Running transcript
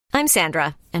I'm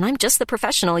Sandra, and I'm just the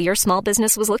professional your small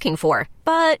business was looking for.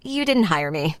 But you didn't hire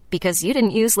me because you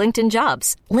didn't use LinkedIn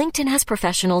Jobs. LinkedIn has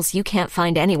professionals you can't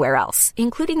find anywhere else,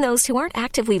 including those who aren't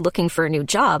actively looking for a new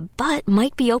job, but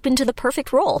might be open to the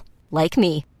perfect role, like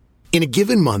me. In a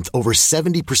given month, over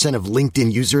 70% of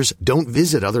LinkedIn users don't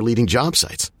visit other leading job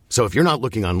sites. So if you're not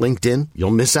looking on LinkedIn,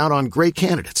 you'll miss out on great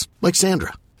candidates like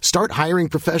Sandra. Start hiring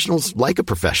professionals like a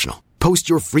professional. Post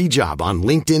your free job on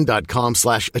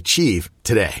linkedin.com/achieve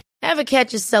today. Ever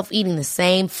catch yourself eating the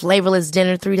same flavorless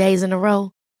dinner 3 days in a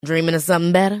row? Dreaming of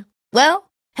something better?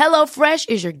 Well, HelloFresh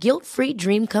is your guilt-free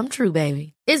dream come true,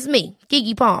 baby. It's me,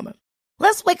 Keke Palmer.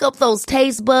 Let's wake up those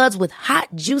taste buds with hot,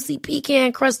 juicy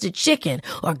pecan-crusted chicken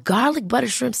or garlic butter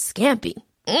shrimp scampi.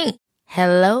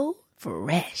 Hello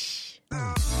Fresh.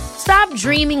 Stop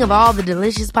dreaming of all the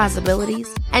delicious possibilities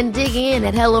and dig in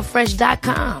at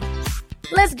HelloFresh.com.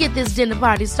 Let's get this dinner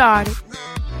party started.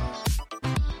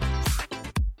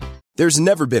 There's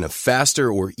never been a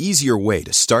faster or easier way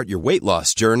to start your weight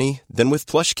loss journey than with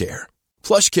PlushCare.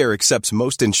 PlushCare accepts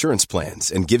most insurance plans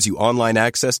and gives you online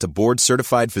access to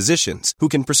board-certified physicians who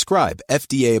can prescribe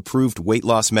FDA-approved weight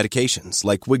loss medications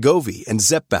like Wegovy and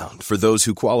Zepbound for those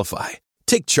who qualify.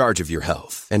 Take charge of your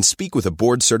health and speak with a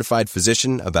board-certified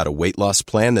physician about a weight loss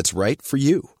plan that's right for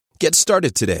you. Get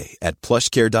started today at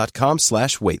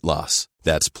plushcare.com/weight loss.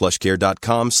 That's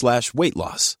plushcare.com/weight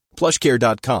loss.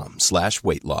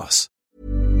 plushcare.com/weight loss.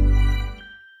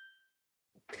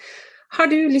 Har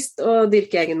du lyst å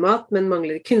dyrke egen mat, men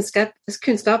mangler kunnskap,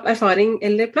 erfaring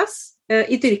eller plass?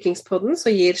 I Dyrkingspodden så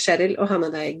gir Cheryl og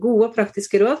Hanne deg gode og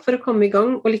praktiske råd for å komme i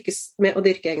gang og lykkes med å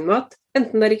dyrke egen mat,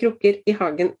 enten det er i krukker, i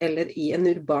hagen eller i en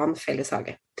urban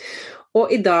felleshage.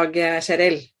 Og i dag,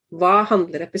 Cheryl, hva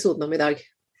handler episoden om i dag?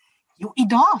 Jo, i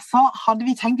dag så hadde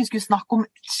vi tenkt vi skulle snakke om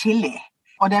chili.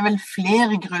 Og det er vel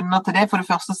flere grunner til det. For det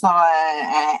første så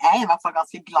er jeg i hvert fall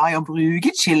ganske glad i å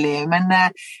bruke chili, men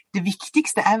det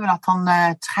viktigste er vel at han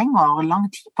trenger lang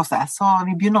tid på seg, så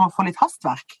vi begynner å få litt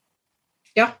hastverk.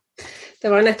 Ja, det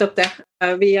var nettopp det.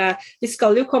 Vi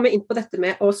skal jo komme inn på dette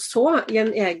med å så i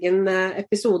en egen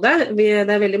episode. Det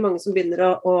er veldig mange som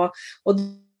begynner å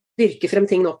dyrke frem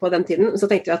ting nå på den tiden, så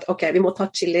tenkte vi at ok, vi må ta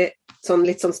chili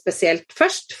litt sånn spesielt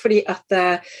først, fordi at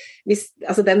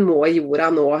den må i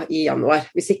jorda nå i januar.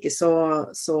 Hvis ikke så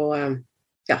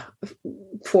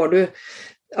får du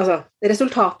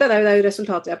resultatet, det er jo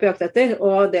resultatet vi er på jakt etter,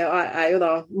 og det er jo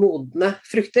da modne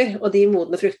frukter, og de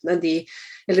modne fruktene,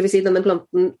 eller vil si denne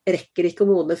planten rekker ikke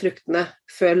å modne fruktene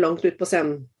før langt ut på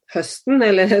senhøsten,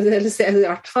 eller i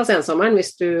hvert fall sensommeren,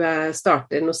 hvis du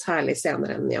starter noe særlig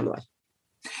senere enn januar.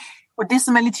 Og det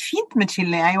som er litt fint med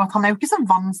chili er jo at han er jo ikke så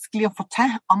vanskelig å få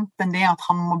til, annet enn det at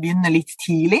han må begynne litt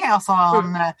tidlig. Altså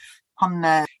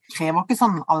han krever ikke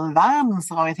sånn all verdens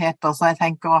rariteter, så jeg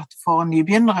tenker at for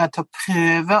nybegynnere til å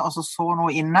prøve og så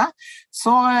noe inne,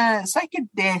 så er ikke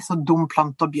det så dum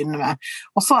plante å begynne med.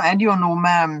 Og så er det jo noe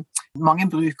med, mange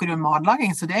bruker det i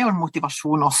matlaging, så det er jo en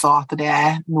motivasjon også at det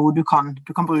er noe du kan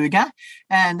bruke.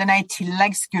 Den er i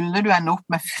tillegg, skulle du ende opp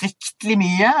med fryktelig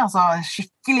mye, altså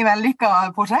skikkelig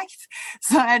vellykket prosjekt,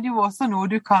 så er det jo også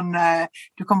noe du kan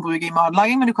bruke i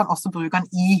matlaging, men du kan også bruke den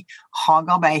i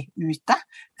hagearbeid ute.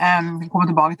 Vi kommer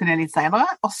tilbake til det litt senere.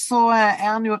 Og så er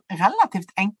han jo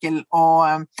relativt enkel å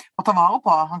ta vare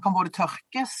på. Han kan både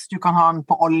tørkes, du kan ha han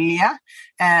på olje,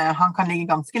 han kan ligge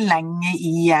ganske lenge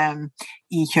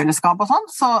i kjøleskap og sånn,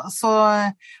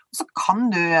 så kan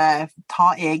du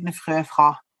ta egne frø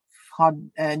fra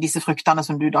disse fruktene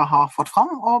som du da har fått fram,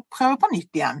 og prøve på nytt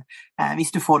igjen,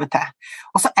 hvis du får det til.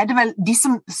 Og så er det vel de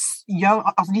som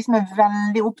er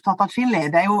veldig opptatt av chili,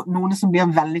 det er jo noen som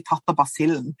blir veldig tatt av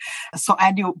basillen. Så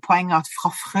er det jo poenget at fra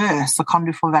frø så kan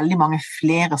du få veldig mange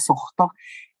flere sorter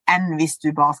enn hvis du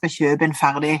bare skal kjøpe en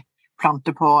ferdig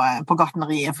plante på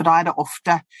gartneriet, for da er det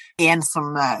ofte en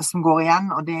som går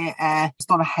igjen, og det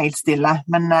står det helt stille.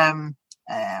 Men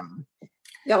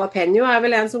Jalapeno er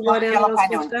vel en som går igjen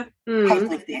ofte. Helt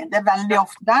riktig. Det er veldig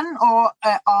ofte den, og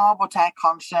av og til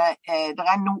kanskje det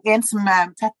er en som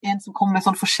kommer med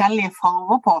sånn forskjellige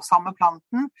farver på samme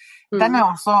planten. Den er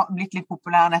også blitt litt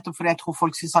populær nettopp fordi jeg tror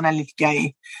folk synes den er litt gøy.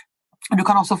 Du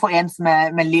kan også få en som er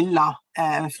med lilla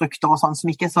frukter og sånn, som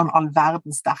ikke er sånn all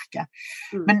verdens sterke.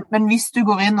 Men hvis du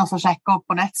går inn og så sjekker opp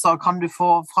på nett, så kan du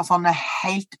få fra sånne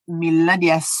helt milde,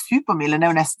 de er supermilde, det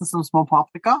er jo nesten som små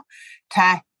paprika,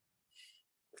 til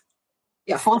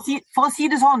Ja. For å si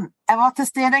det sånn, jeg var til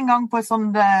stede en gang på et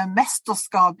sånt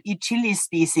mesterskap i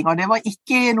chilispising, og det var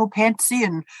ikke noe pent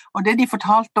syn. Og det de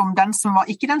fortalte om den som var,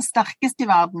 ikke den sterkeste i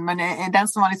verden, men den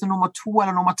som var liksom nummer 2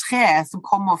 eller nummer 3, som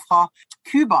kommer fra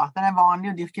Cuba, den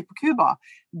vanlig å dyrke på Cuba,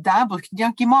 der brukte de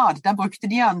ikke mat, der brukte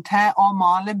de den til å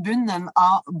male bunnen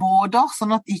av båter,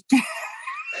 sånn at ikke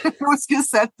noe skulle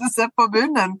sette seg på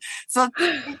bunnen. Så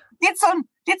litt sånn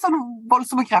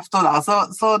voldsomme krefter der,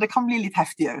 så det kan bli litt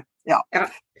heftig også. Ja.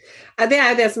 Det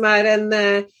er jo det som er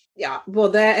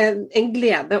både en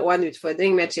glede og en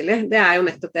utfordring med chili. Det er jo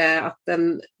nettopp det at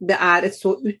det er et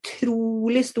så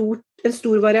utrolig en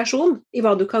stor variasjon i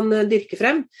hva du kan dyrke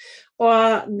frem.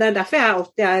 Og det er derfor jeg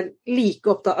alltid er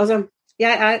like opptatt. Altså, jeg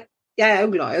er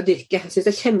jo glad i å dyrke. Jeg synes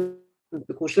det er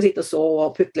kjempekoselig å sitte og så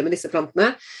og putle med disse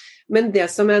plantene. Men det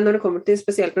som er,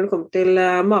 spesielt når det kommer til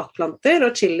matplanter,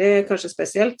 og chili kanskje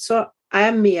spesielt, så er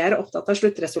jeg mer opptatt av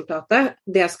sluttresultatet,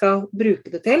 det jeg skal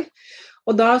bruke det til.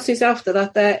 Og da synes jeg ofte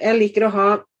at jeg liker å ha,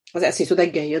 altså jeg synes jo det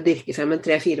er gøy å dyrke frem en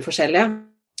 3-4 forskjellige,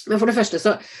 men for det første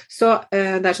så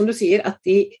det er som du sier, at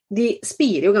de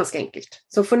spirer jo ganske enkelt.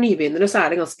 Så for nybegynnere så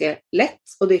er det ganske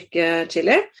lett å dyrke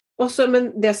chili. Men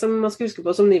det som man skal huske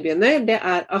på som nybegynner, det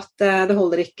er at det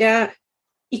holder ikke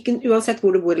uansett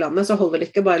hvor du bor i landet, så holder det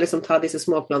ikke bare liksom ta disse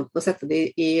små plantene og sette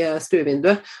de i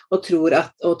stuevinduet og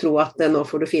tro at nå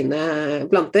får du fine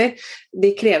planter.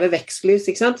 De krever vekstlys,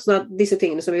 ikke sant? Sånn at disse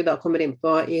tingene som vi da kommer inn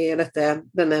på i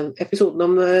denne episoden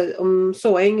om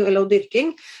såing eller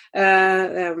dyrking,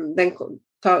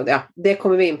 det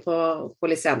kommer vi inn på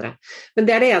litt senere.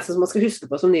 Men det er det eneste som man skal huske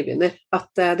på som nybegynner,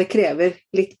 at det krever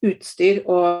litt utstyr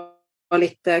og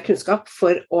litt kunnskap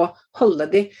for å holde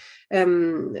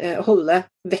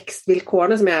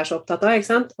vekstvilkårene som jeg er så opptatt av, ikke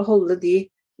sant? Og holde de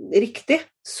riktig,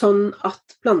 sånn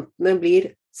at plantene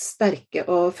blir sterke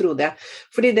og frodige.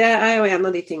 Fordi det er jo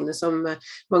en av de tingene som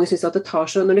mange synes at det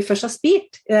tar så, når de først har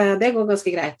spirt, det går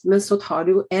ganske greit, men så tar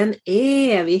det jo en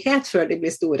evighet før de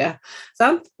blir store,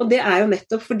 sant? Og det er jo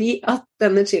nettopp fordi at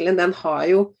denne chilien, den har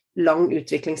jo lang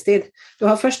utviklingstid. Du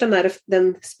har først den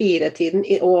spiretiden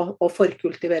og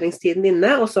forkultiveringstiden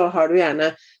inne, og så har du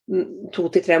gjerne 2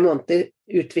 til 3 måneder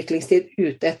utviklingstid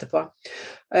ute etterpå.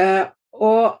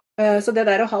 Så det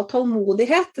der å ha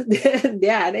tålmodighet,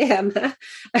 det er det ene.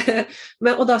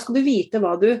 Og da skal du vite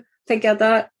hva du tenker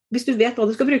at hvis du vet hva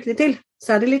du skal bruke det til,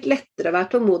 så er det litt lettere å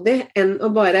være tålmodig enn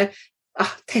å bare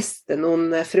teste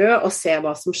noen frø og se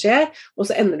hva som skjer, og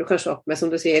så ender du kanskje opp med, som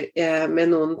du sier,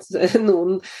 med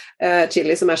noen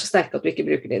chili som er så sterke at du ikke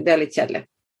bruker dem. Det er litt kjedelig.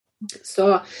 Så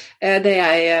det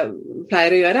jeg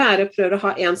pleier å gjøre er å prøve å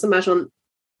ha en som er sånn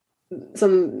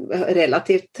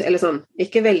relativt, eller sånn,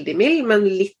 ikke veldig mild, men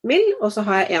litt mild, og så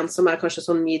har jeg en som er kanskje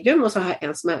sånn medium, og så har jeg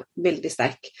en som er veldig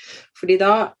sterk. Fordi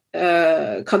da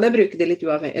kan jeg bruke det litt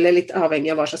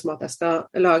avhengig av hva slags mat jeg skal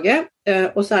lage,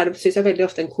 og så synes jeg veldig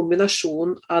ofte en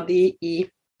kombinasjon av de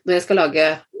når jeg skal lage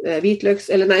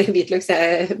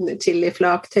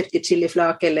chiliflak, tørket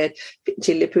chiliflak eller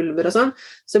chilipulver og sånn,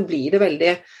 så blir det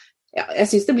veldig jeg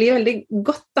synes det blir veldig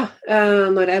godt da,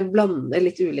 når jeg blander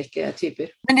litt ulike typer.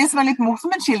 Men det som er litt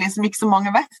morsomt med chili, som ikke så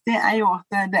mange vet, det er jo at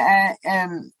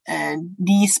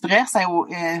de sprer seg jo,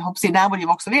 der hvor de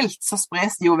vokser vilt, så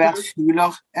spres de jo ved at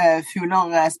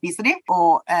fugler spiser de,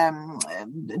 og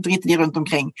driter de rundt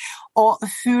omkring. Og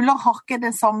fugler har ikke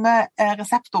den samme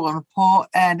reseptoren på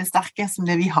det sterke som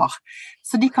det vi har.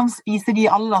 Så de kan spise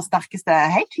de aller sterkeste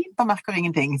helt fint og merker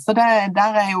ingenting. Så der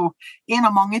er jo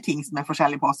en av mange ting som er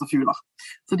forskjellige på oss og fugler.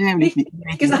 Så det er jo litt viktig.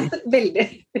 Ikke sant? Veldig.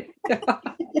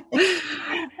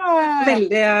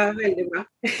 Veldig bra.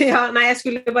 Ja, nei, jeg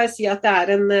skulle bare si at det er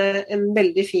en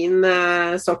veldig fin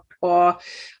sort å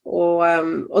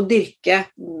dyrke,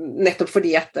 nettopp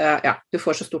fordi at du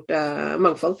får så stort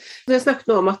mangfold. Du snakket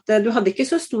nå om at du hadde ikke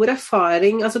så stor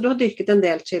erfaring, altså du har dyrket en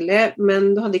del chili,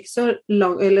 men du hadde ikke så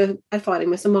lang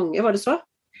erfaring med så mange, var det så?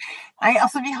 Nei,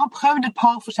 altså vi har prøvd et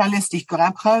par forskjellige stykker.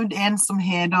 Jeg har prøvd en som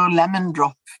heter Lemon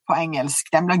Drop på engelsk.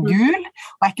 Den ble gul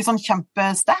og er ikke sånn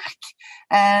kjempesterk.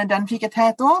 Den fikk jeg til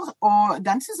et år, og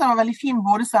den synes jeg var veldig fin.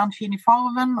 Både så er han fin i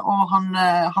farven, og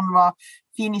han var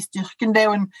fin i styrken. Det er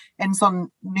jo en sånn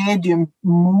medium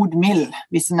mot mild.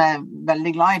 Hvis en er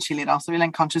veldig glad i chili da, så vil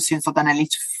en kanskje synes at den er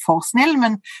litt for snill,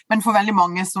 men for veldig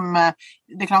mange som,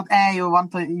 det er klart jeg er jo vant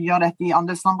til å gjøre dette i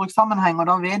andelslandbrukssammenheng, og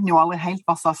da vet en jo aldri helt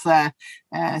hva slags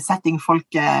setting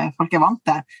folk er vant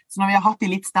til. Så når vi har hatt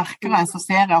de litt sterkere, så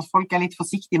ser jeg at folk er litt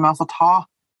forsiktige med å ta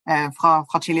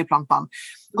fra chiliplantene.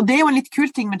 Og det er jo en litt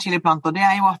kul ting med chiliplanter, det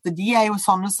er jo at de er jo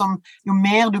sånne som, jo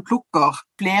mer du plukker,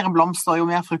 flere blomster, jo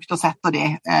mer frukter setter de.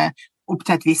 opp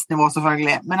til et visst nivå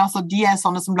selvfølgelig, men altså de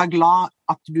sånne som blir glad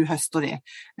at du høster de.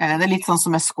 Det litt sånn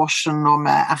som med squashen og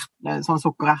med sånn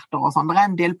sukkererter og sånn. Det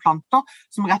en del planter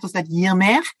som rett og slett gir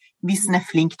mer hvis en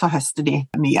flink til å høste de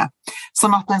mye.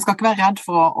 Sånn at en skal ikke være redd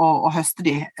for å høste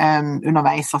de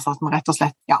underveis, altså at man rett og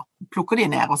slett plukker de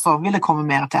ned, og så vil det komme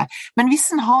mer til. Men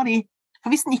hvis en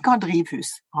ikke har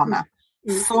drivhus, Hanne,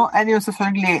 så det jo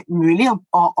selvfølgelig mulig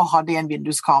å ha det i en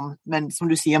vinduskarm, men som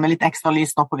du sier, med litt ekstra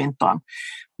lys nå på vinteren.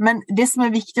 Men det som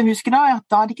viktig å huske da, at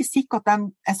da det ikke sikkert den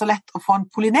så lett å få en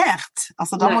pollinert.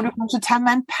 Altså da må du kanskje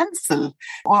temme en pensel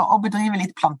og bedrive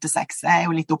litt plantesex. Jeg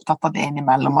jo litt opptatt av det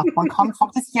innimellom, at man kan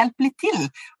faktisk hjelpe litt til.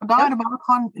 Og da det bare å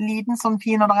ta en liten sånn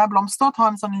fin, når det blomster,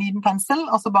 ta en sånn liten pensel,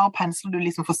 og så bare pensler du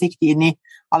liksom forsiktig inn i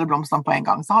alle blomstene på en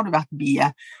gang. Så har du vært bie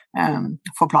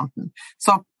for planten.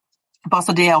 Så bare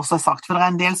så det også sagt, for det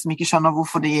en del som ikke skjønner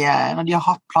hvorfor når de har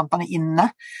hatt plantene inne,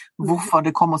 hvorfor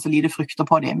det kommer så lite frukter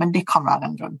på dem, men det kan være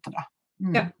en grunn til det.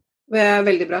 Ja, det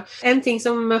veldig bra. En ting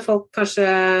som folk kanskje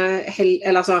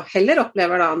heller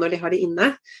opplever da når de har det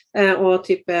inne, og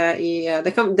type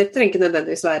det trenger ikke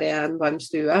nødvendigvis være i en varm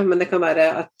stue, men det kan være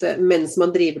at mens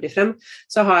man driver de frem,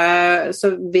 så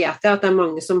vet jeg at det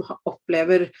mange som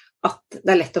opplever at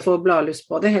det lett å få bladlus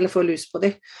på det, eller få lus på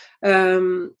det.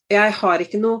 Jeg har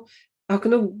ikke noe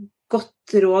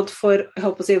godt råd for, jeg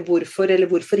holdt på å si hvorfor eller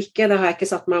hvorfor ikke, det har jeg ikke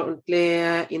satt meg ordentlig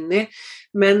inn i,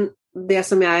 men det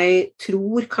som jeg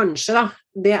tror kanskje da,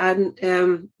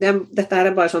 dette her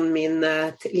bare sånn min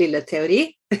lille teori,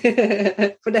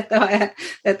 for dette har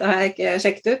jeg ikke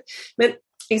sjekket ut, men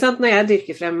ikke sant, når jeg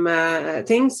dyrker frem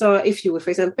ting, så i fjor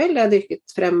for eksempel, jeg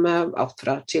dyrket frem alt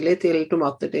fra chili til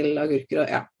tomater til agurker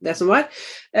og det som var,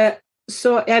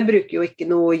 så jeg bruker jo ikke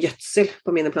noe gjødsel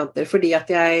på mine planter, fordi at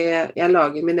jeg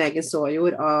lager min egen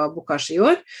såjord av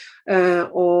bokashi-jord,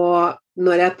 og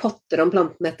når jeg potter om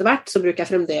plantene etter hvert, så bruker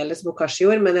jeg fremdeles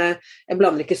bokashi-jord, men jeg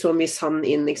blander ikke så mye sand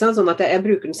inn, ikke sant? Sånn at jeg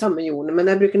bruker den samme jorden,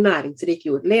 men jeg bruker næringsrik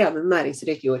jord, levende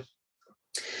næringsrik jord.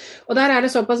 Og der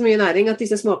det såpass mye næring at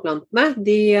disse småplantene,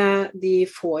 de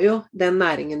får jo den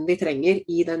næringen de trenger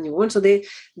i den jorden, så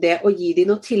det å gi de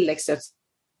noe tilleggsgjødsel,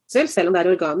 selv om det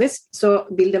organisk, så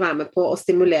vil det være med på å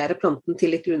stimulere planten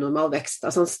til litt unormal vekst.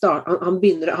 Altså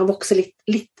han vokser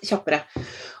litt kjappere.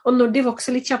 Og når de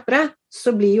vokser litt kjappere,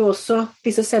 så blir jo også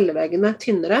disse celleveggene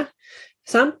tynnere,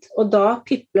 sant? Og da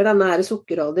pipler denne her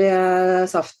sukkerholdige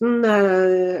saften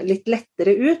litt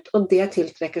lettere ut, og det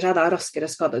tiltrekker seg da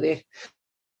raskere skadedyr.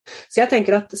 Så jeg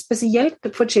tenker at spesielt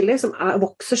for chili som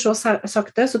vokser så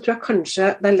sakte, så tror jeg kanskje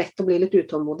det lett å bli litt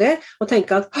utålmodig og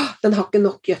tenke at den har ikke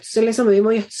nok gjødsel, liksom, vi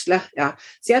må gjødsle. Ja.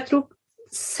 Så jeg tror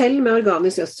selv med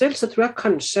organisk gjødsel, så tror jeg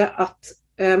kanskje at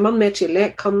man med chili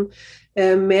kan,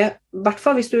 i hvert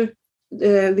fall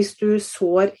hvis du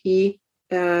sår i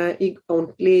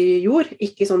ordentlig jord,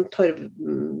 ikke sånn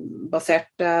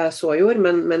torvbasert såjord,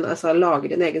 men altså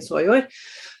lager din egen såjord,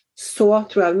 så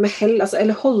tror jeg med hell,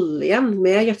 eller holde igjen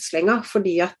med gjødslinga,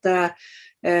 fordi at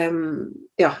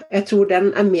jeg tror den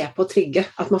med på å trigge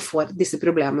at man får disse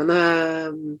problemene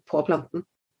på planten.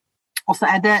 Og så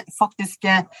det faktisk,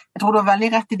 jeg tror du har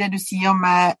veldig rett i det du sier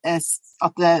med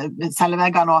at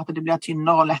celleveggene og at det blir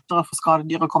tynnere og lettere for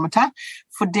skadedyr å komme til.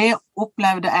 For det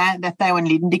opplevde jeg, dette jo en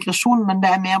liten digresjon, men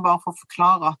det mer bare for å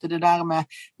forklare at det der med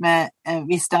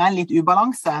hvis det litt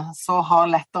ubalanse, så har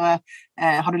du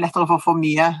lettere for å få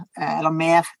mye eller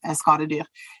mer skadedyr.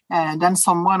 Den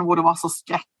sommeren hvor det var så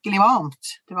skrekkelig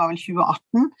varmt, det var vel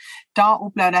 2018, da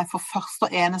opplevde jeg for første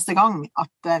og eneste gang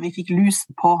at vi fikk lus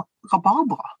på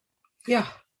rabarbra. Ja.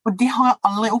 Og det har jeg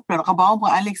aldri opplevd.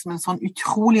 Rabarbra liksom en sånn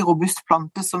utrolig robust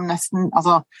plante som nesten,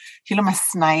 til og med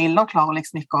snegler klarer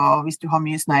liksom ikke, og hvis du har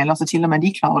mye snegler, så til og med de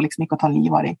klarer liksom ikke å ta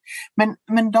liv av dem.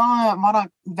 Men da var det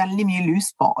veldig mye lus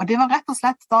på, og det var rett og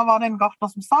slett, da var det en gartner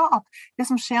som sa at det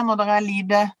som skjer når det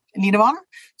lite vann,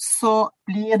 så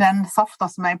blir den safta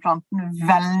som i planten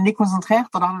veldig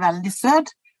konsentrert, og da veldig søt,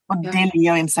 og det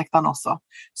liker insektene også.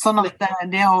 Sånn at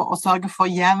det å sørge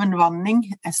for jevn vanning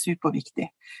superviktig.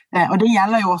 Og det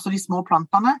gjelder jo også de små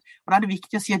plantene, og da det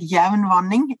viktig å si at jevn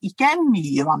vanning ikke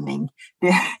mye vanning.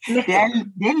 Det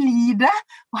lite,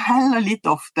 og heller litt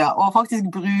ofte. Og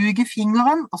faktisk bruke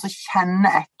fingeren, og så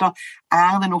kjenne etter,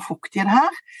 det noe fuktig i det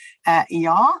her?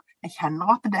 Ja, jeg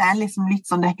kjenner at det liksom litt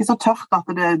sånn, det ikke så tørt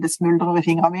at det smuldrer i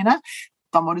fingrene mine.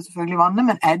 Da må du selvfølgelig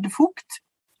vanne, men det fukt?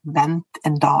 Vent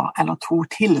en dag eller to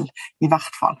til i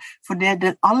hvert fall, for det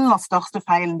den aller største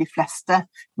feilen de fleste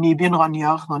nybegynnerne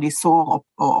gjør når de sår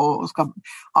opp og skal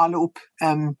ale opp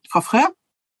fra frø,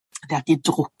 det at de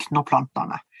drukner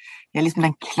plantene. Det liksom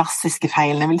den klassiske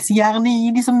feilen. Jeg vil si gjerne gi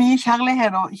de så mye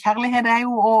kjærlighet, og kjærlighet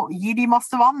jo å gi de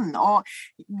masse vann og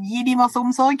gi de masse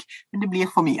omsorg, men det blir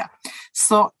for mye.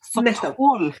 Så Så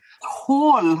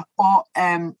tål og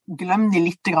glem de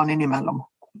litt grann innimellom.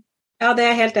 Ja, det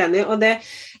er jeg helt enig i, og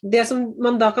det som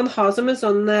man da kan ha som en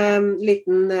sånn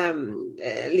liten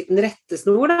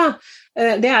rettesnor da,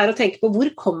 det er å tenke på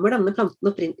hvor kommer denne planten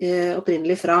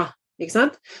opprinnelig fra, ikke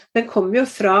sant? Den kommer jo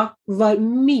fra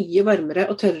mye varmere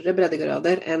og tørrere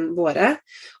breddegrader enn våre,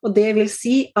 og det vil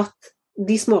si at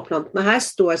de småplantene her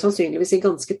står sannsynligvis i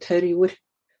ganske tørr jord.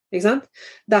 Ikke sant?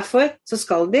 Derfor så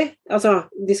skal de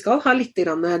skal ha litt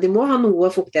grann, de må ha noe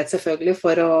fuktighet selvfølgelig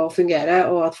for å fungere,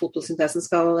 og at fotosyntesen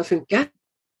skal funke,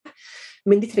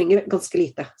 men de trenger ganske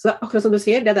lite. Så det er akkurat som du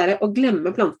sier, det der å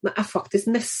glemme plantene er faktisk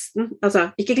nesten,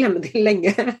 ikke glemme de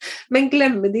lenge, men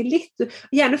glemme de litt.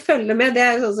 Gjerne følge med, det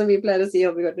er sånn som vi pleier å si i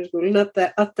Hobbygartnerskolen,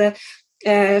 at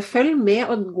følg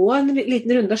med og gå en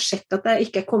liten runde og sjekk at det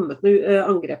ikke er kommet noe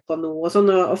angrep på noe og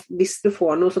sånn, og hvis du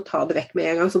får noe så ta det vekk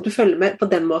med en gang, sånn at du følger med på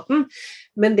den måten.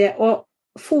 Men det å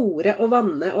fôre og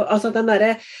vanne, og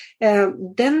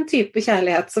den type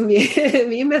kjærlighet som vi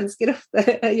mennesker ofte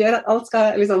gjør, at alt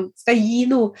skal gi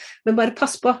noe, men bare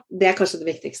pass på, det er kanskje det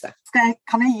viktigste.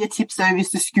 Kan jeg gi et tips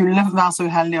hvis du skulle være så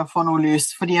uheldig å få noe lus?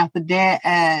 Fordi at det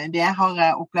jeg har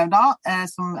opplevd da,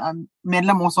 som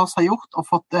medlemmer hos oss har gjort og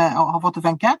har fått det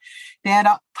funke, det er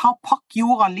da, pakk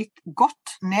jorda litt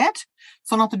godt ned,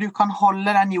 sånn at du kan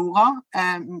holde den jorda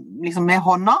med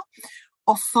hånda,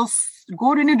 og så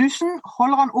går du inn i dusjen,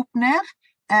 holder den opp ned,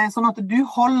 sånn at du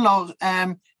holder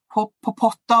på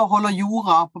potta og holder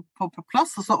jorda på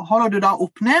plass, og så holder du da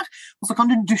opp ned, og så kan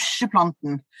du dusje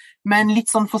planten med en litt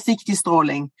sånn forsiktig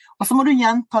stråling. Og så må du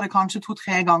gjenta det kanskje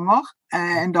 2-3 ganger,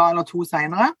 en dag eller 2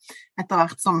 senere, etter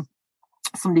hvert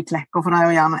som de klekker, for det er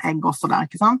jo gjerne egg også der,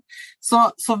 ikke sant?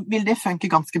 Så vil det funke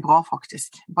ganske bra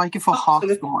faktisk. Bare ikke for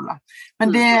hardt stråle.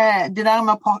 Men det der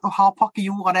med å pakke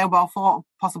jorda, det er jo bare for å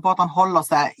passe på at han holder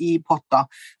seg i potta.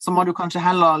 Så må du kanskje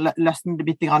heller løsne det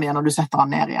bitte grann igjen når du setter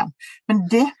han ned igjen. Men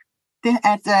det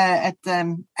er et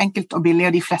enkelt og billig,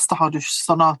 og de fleste har dusj,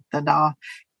 sånn at da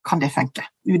kan det funke,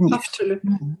 uten gift.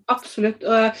 Absolutt.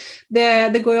 Og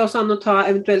det går jo også an å ta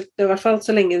eventuelt, i hvert fall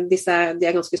så lenge de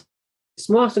er ganske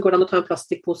små, så går det an å ta en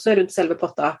plastikkpose rundt selve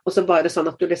potta, og så bare sånn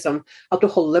at du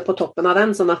holder på toppen av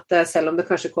den, sånn at selv om det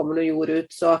kanskje kommer noe jord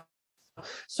ut,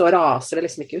 så raser det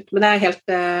liksom ikke ut. Men det er helt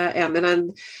enig,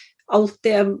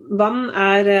 alltid vann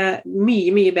er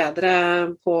mye, mye bedre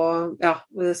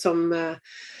som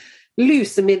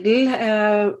lusemiddel, i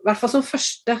hvert fall som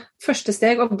første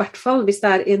steg, og i hvert fall hvis det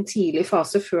er i en tidlig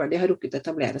fase før de har rukket å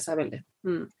etablere seg veldig.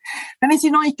 Men hvis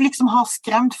vi nå ikke har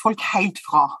skremt folk helt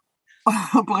fra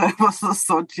og prøver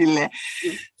så chili,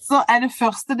 så er det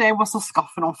første det å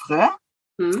skaffe noen frø,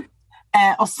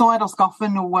 og så er det å skaffe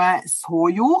noe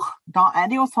såjord. Da er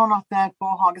det jo sånn at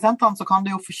på hagesentrene så kan du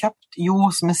jo få kjøpt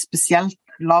jord som er spesielt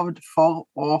lavd for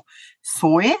å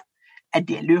så i. Er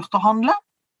det lurt å handle?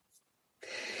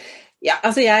 Ja,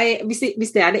 hvis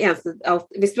det er det eneste,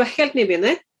 hvis du er helt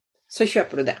nybegynner, så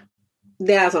kjøper du det.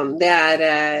 Det er sånn, det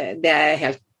er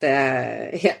helt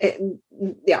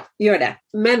gjør det.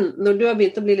 Men når du har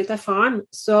begynt å bli litt erfaren,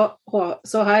 så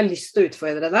har jeg lyst til å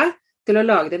utfordre deg til å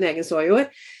lage din egen såjord.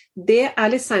 Det er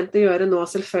litt sent å gjøre nå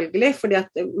selvfølgelig, fordi at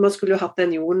man skulle jo hatt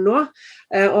den jorden nå,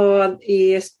 og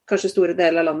i kanskje store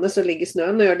deler av landet så ligger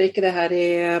snøen. Nå gjør det ikke det her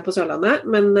på Sørlandet,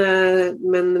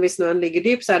 men hvis snøen ligger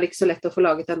dyp, så er det ikke så lett å få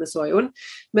laget denne såjorden.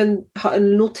 Men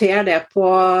noter det på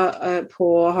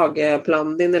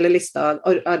hageplanen din, eller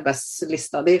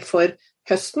arbeidslista di for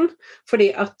høsten,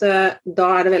 fordi at da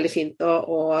er det veldig fint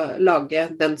å lage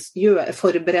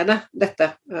forberede dette.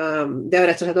 Det er jo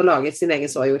rett og slett å lage sin egen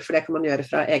såjord, for det kan man gjøre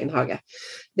fra egen hage.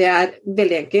 Det er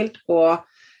veldig enkelt, og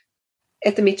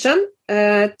etter mitt skjønn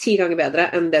 10 ganger bedre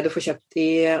enn det du får kjøpt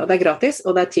og det er gratis,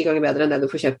 og det er 10 ganger bedre enn det du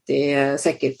får kjøpt i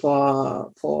sekker på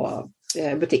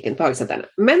butikken på hagesentrene.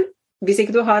 Men hvis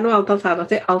ikke du har noe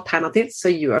alternativ,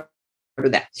 så gjør du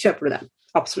det. Kjøper du det.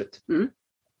 Absolutt.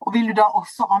 Og vil du da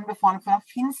også anbefale, for det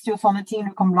finnes jo sånne ting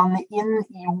du kan blande inn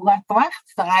i jorda etter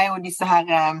hvert. Det er jo disse her,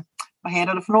 hva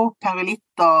heter det for noe?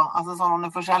 Perlitter, altså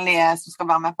sånne forskjellige som skal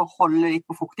være med på å holde litt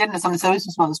på fuktigheten. Sånn det ser ut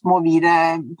som sånne små hvite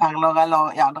perler,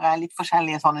 eller det er litt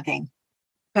forskjellige sånne ting.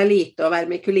 Perlite og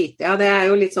vermikulite, det er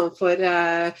jo litt sånn for...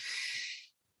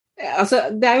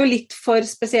 det er jo litt for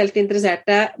spesielt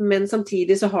interesserte, men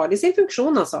samtidig så har de sin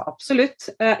funksjon,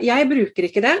 absolutt. Jeg bruker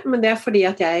ikke det, men det er fordi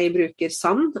at jeg bruker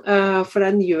sand, for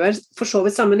den gjør for så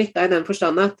vidt samme nytte i den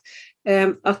forstand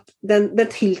at den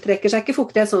tiltrekker seg ikke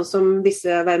fuktighet, sånn som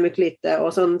disse vermikulite, og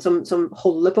sånn, som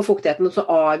holder på fuktigheten, og så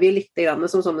avgir litt grann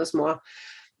som sånne små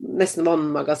nesten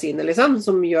vannmagasiner liksom,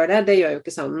 som gjør det gjør jo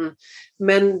ikke sanden.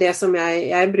 Men det som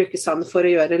jeg bruker sand for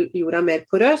å gjøre jorda mer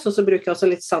porøs, og så bruker jeg også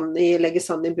litt legge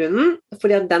sand i bunnen,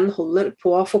 fordi at den holder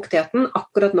på fuktigheten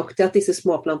akkurat nok til at disse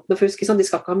småplantene, for husk, de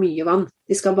skal ikke ha mye vann,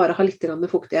 de skal bare ha litt grann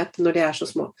fuktighet når de så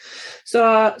små.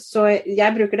 Så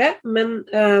jeg bruker det, men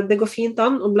det går fint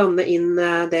an å blande inn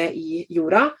det i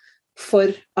jorda,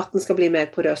 for at den skal bli mer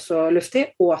porøs og luftig,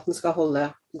 og at den skal holde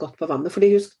godt på vannet. Fordi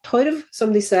husk, torv,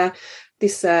 som disse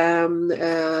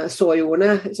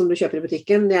såjordene som du kjøper i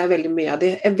butikken, det veldig mye av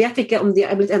de. Jeg vet ikke om de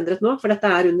blitt endret nå, for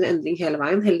dette under endring hele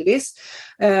veien, heldigvis,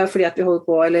 fordi at vi holder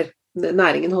på, eller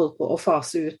næringen holder på å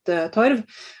fase ut torv,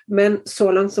 men så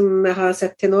langt som jeg har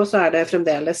sett til nå, så det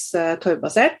fremdeles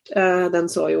torvbasert, den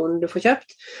såjorden du får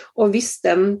kjøpt, og hvis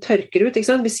den tørker ut, ikke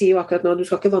sant? Vi sier jo akkurat nå, du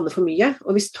skal ikke vanne for mye,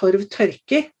 og hvis torv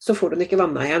tørker, så får du den ikke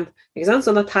vannet igjen, ikke sant?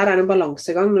 Sånn at her det en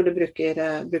balansegang når du bruker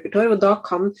torv, og da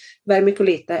kan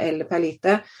vermikulite eller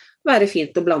perlite være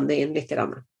fint å blande inn litt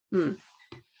grann.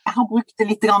 Jeg har brukt det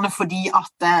litt grann fordi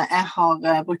at jeg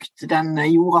har brukt den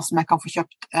jorda som jeg kan få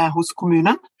kjøpt hos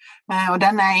kommunen, og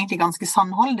den egentlig ganske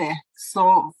sandholdig, så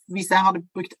hvis jeg hadde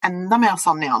brukt enda mer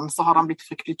sand i den, så hadde den blitt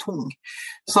fryktelig tung.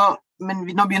 Men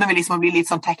nå begynner vi liksom å bli litt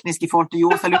sånn teknisk i forhold til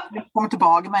jord, så jeg vil komme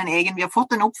tilbake med en egen. Vi har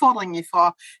fått en oppfordring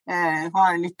fra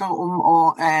lytter om å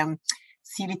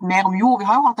si litt mer om jord. Vi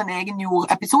har jo hatt en egen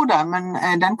jordepisode, men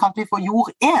den kalte vi for jord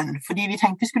 1, fordi vi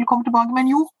tenkte vi skulle komme tilbake med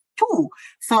en jord 2,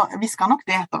 så vi skal nok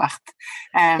det etter hvert.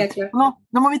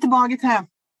 Nå må vi tilbake til frøene.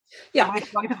 Ja,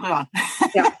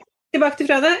 tilbake til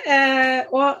frøene,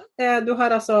 og du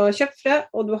har altså kjøpt frø,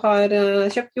 og du har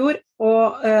kjøpt jord,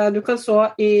 og du kan så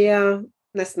i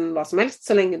nesten hva som helst,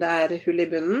 så lenge det hull i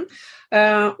bunnen,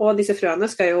 og disse frøene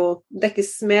skal jo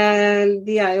dekkes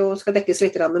skal dekkes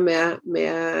litt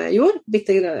med jord,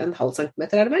 en halv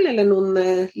centimeter det vel,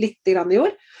 eller litt grann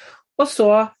jord, og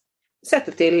så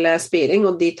sette til spiring,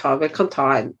 og de kan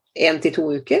ta 1 til 2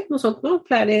 uker, noe sånt nå,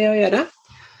 pleier de å gjøre.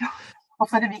 Ja, og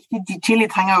så det viktig, chili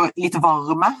trenger litt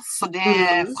varme, så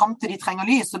frem til de trenger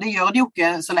lys, og det gjør de jo ikke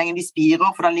så lenge de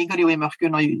spirer, for da ligger de jo i mørket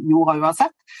under jorda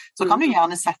uansett, så kan du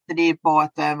gjerne sette de på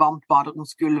et varmt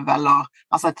baderomsgulv, eller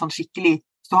et sånn skikkelig,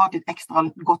 hvis du har et ekstra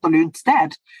godt og lunt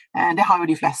sted, det har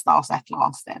jo de fleste av oss et eller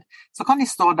annet sted, så kan de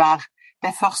stå der,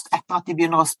 det først etter at de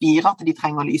begynner å spire at de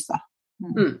trenger lyset.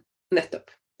 Nettopp.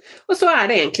 Og så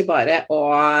det egentlig bare å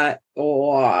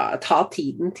ta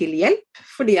tiden til hjelp,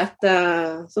 fordi at,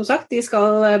 som sagt, de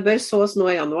bør sås nå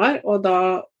i januar, og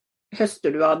da høster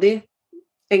du av de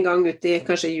en gang ut i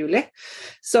kanskje juli.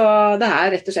 Så det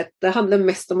rett og slett, det handler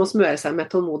mest om å smøre seg med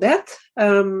tålmodighet,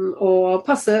 og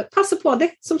passe på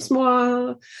de som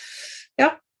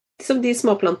som de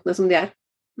småplantene som de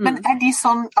Men de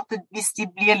sånn at hvis de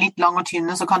blir litt lang og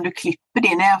tynne, så kan du klippe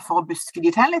de ned for å buske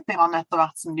de til litt etter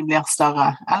hvert som de blir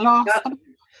større, eller? Ja,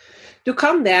 du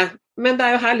kan det, men det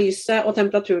jo her lyset og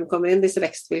temperaturen kommer inn, disse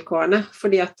vekstvilkårene,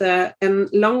 fordi at en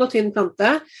lang og tynn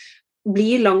plante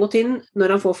blir lang og tynn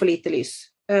når han får for lite lys.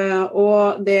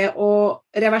 Og det å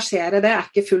reversere det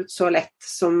ikke fullt så lett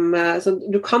som, så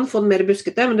du kan få den mer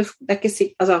buskete, men det ikke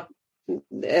sikkert,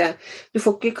 du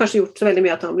får ikke kanskje gjort så veldig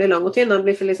mye at han blir lang og tynn, han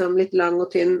blir liksom litt lang og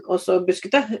tynn og så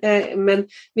buskete, men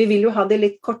vi vil jo ha det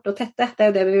litt kort og tette, det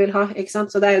jo det vi vil ha, ikke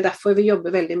sant? Så det jo derfor vi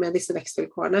jobber veldig med disse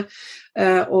vekstvilkårene,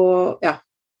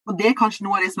 og det kanskje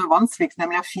noe av det som vanskeligst,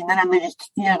 nemlig å finne den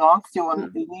riktige ratioen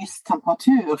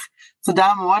lys-temperatur, så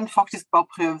der må en faktisk bare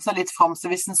prøve seg litt frem,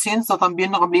 så hvis en synes at han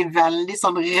begynner å bli veldig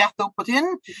sånn rett opp og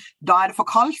tynn, da det for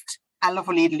kaldt eller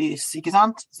for lite lys, ikke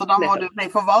sant? Så da må du bli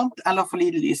for varmt eller for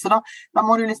lite lys. Så da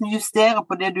må du liksom justere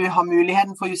på det du har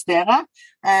muligheten for å justere,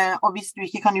 og hvis du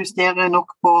ikke kan justere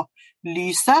nok på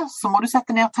lyset, så må du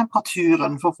sette ned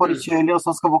temperaturen for å få det kjøligere så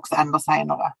den skal vokse enda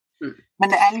senere. Men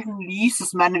det liksom lyset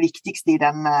som det viktigste i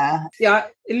den... Ja,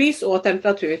 lys og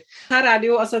temperatur. Her det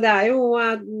jo, altså det jo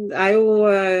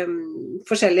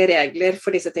forskjellige regler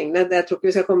for disse tingene. Jeg tror ikke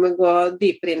vi skal gå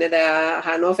dypere inn i det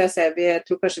her nå, for jeg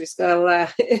tror kanskje vi skal...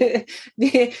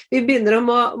 vi begynner å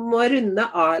må runde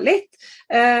av litt,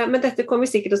 men dette kommer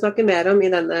vi sikkert til å snakke mer om i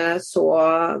denne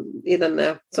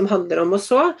som handler om å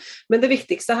så. Men det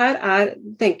viktigste her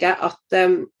tenker jeg,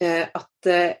 at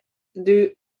du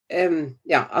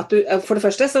for det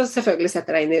første så selvfølgelig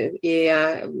setter deg inn i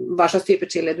hva slags type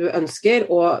chili du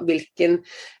ønsker, og hvilken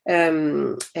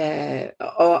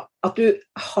og at du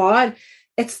har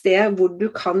et sted hvor du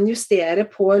kan justere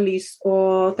på lys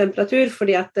og temperatur,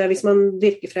 fordi at hvis man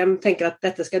tenker at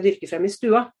dette skal jeg dyrke frem i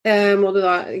stua, må du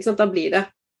da, ikke sant, da blir det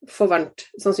for varmt,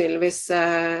 sannsynligvis,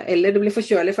 eller det blir for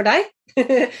kjølig for deg,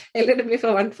 eller det blir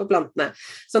for varmt for plantene.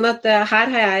 Sånn at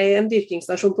her har jeg en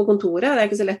dyrkingsstasjon på kontoret, det er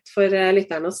ikke så lett for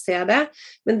lytterne å se det,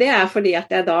 men det er fordi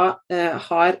at jeg da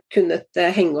har kunnet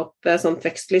henge opp sånt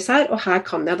vekstlys her, og her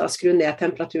kan jeg da skru ned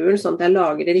temperaturen, sånn at jeg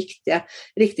lager de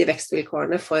riktige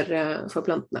vekstvilkårene for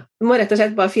plantene. Du må rett og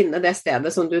slett bare finne det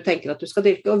stedet som du tenker at du skal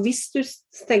dyrke, og hvis du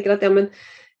tenker at, ja, men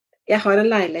jeg har en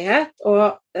leilighet,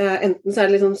 og enten så er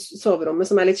det liksom soverommet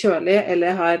som er litt kjølig,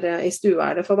 eller i stua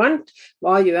er det for varmt.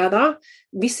 Hva gjør jeg da?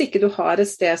 Hvis ikke du har et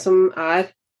sted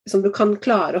som du kan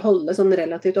klare å holde sånn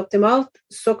relativt optimalt,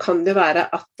 så kan det være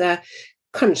at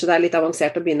kanskje det er litt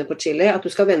avansert å begynne på chili, at du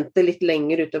skal vente litt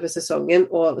lenger utover sesongen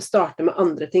og starte med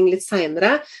andre ting litt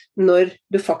senere, når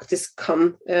det faktisk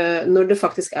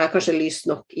er kanskje lyst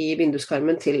nok i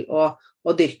vinduskarmen til å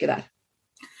dyrke der.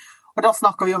 Og da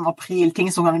snakker vi om april, ting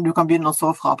som du kan begynne å så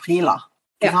fra april da.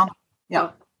 Ja,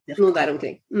 noe der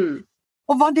omkring.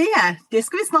 Og hva det er, det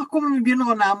skal vi snakke om når vi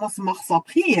begynner å nærme oss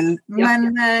mars-april, men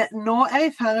nå er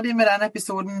vi ferdig med denne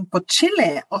episoden på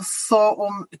chili, og så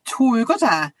om 2 uker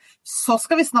til, så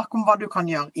skal vi snakke om hva du kan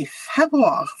gjøre i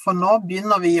februar, for nå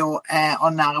begynner vi jo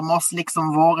å nærme oss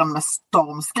liksom våren med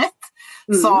stormskritt,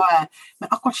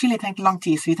 men akkurat chili tenkte lang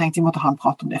tid, så vi tenkte vi måtte ha en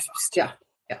prat om det først. Ja.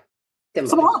 Det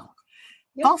må så bra!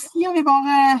 Da sier vi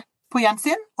bare på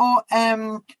gjensyn, og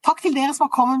takk til dere som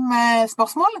har kommet med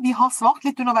spørsmål. Vi har svart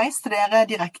litt underveis til dere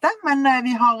direkte, men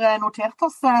vi har notert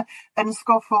oss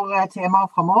ønsker for temaer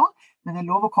fremover. Men det er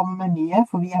lov å komme med nye,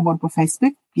 for vi er både på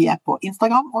Facebook, vi er på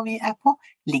Instagram, og vi er på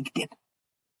LinkedIn.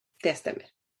 Det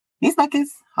stemmer. Vi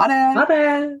snakkes. Ha det! Ha det!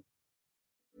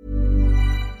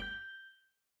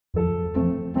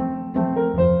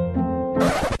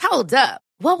 Hold up.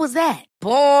 What was that?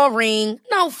 Boring.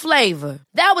 No flavor.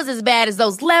 That was as bad as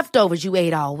those leftovers you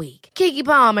ate all week. Keke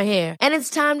Palmer here, and it's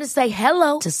time to say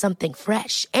hello to something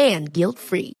fresh and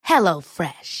guilt-free. Hello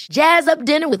Fresh. Jazz up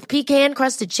dinner with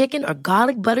pecan-crusted chicken or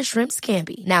garlic butter shrimp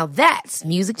scampi. Now that's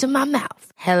music to my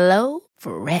mouth. Hello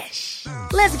Fresh.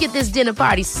 Let's get this dinner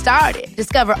party started.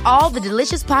 Discover all the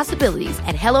delicious possibilities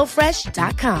at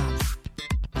HelloFresh.com.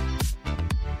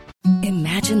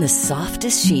 Imagine the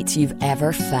softest sheets you've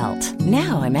ever felt.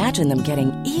 Now imagine them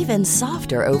getting even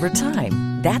softer over time.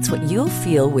 That's what you'll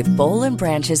feel with Boll &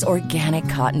 Branch's organic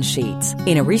cotton sheets.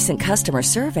 In a recent customer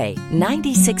survey,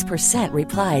 96%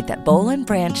 replied that Boll &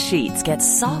 Branch sheets get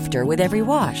softer with every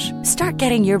wash. Start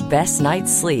getting your best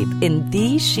night's sleep in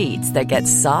these sheets that get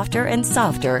softer and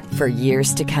softer for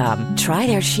years to come. Try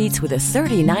their sheets with a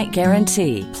 30-night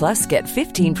guarantee. Plus, get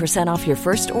 15% off your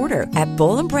first order at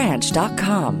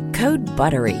bollandbranch.com. Code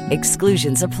BUTTERY.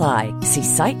 Exclusions apply. See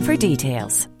site for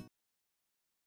details.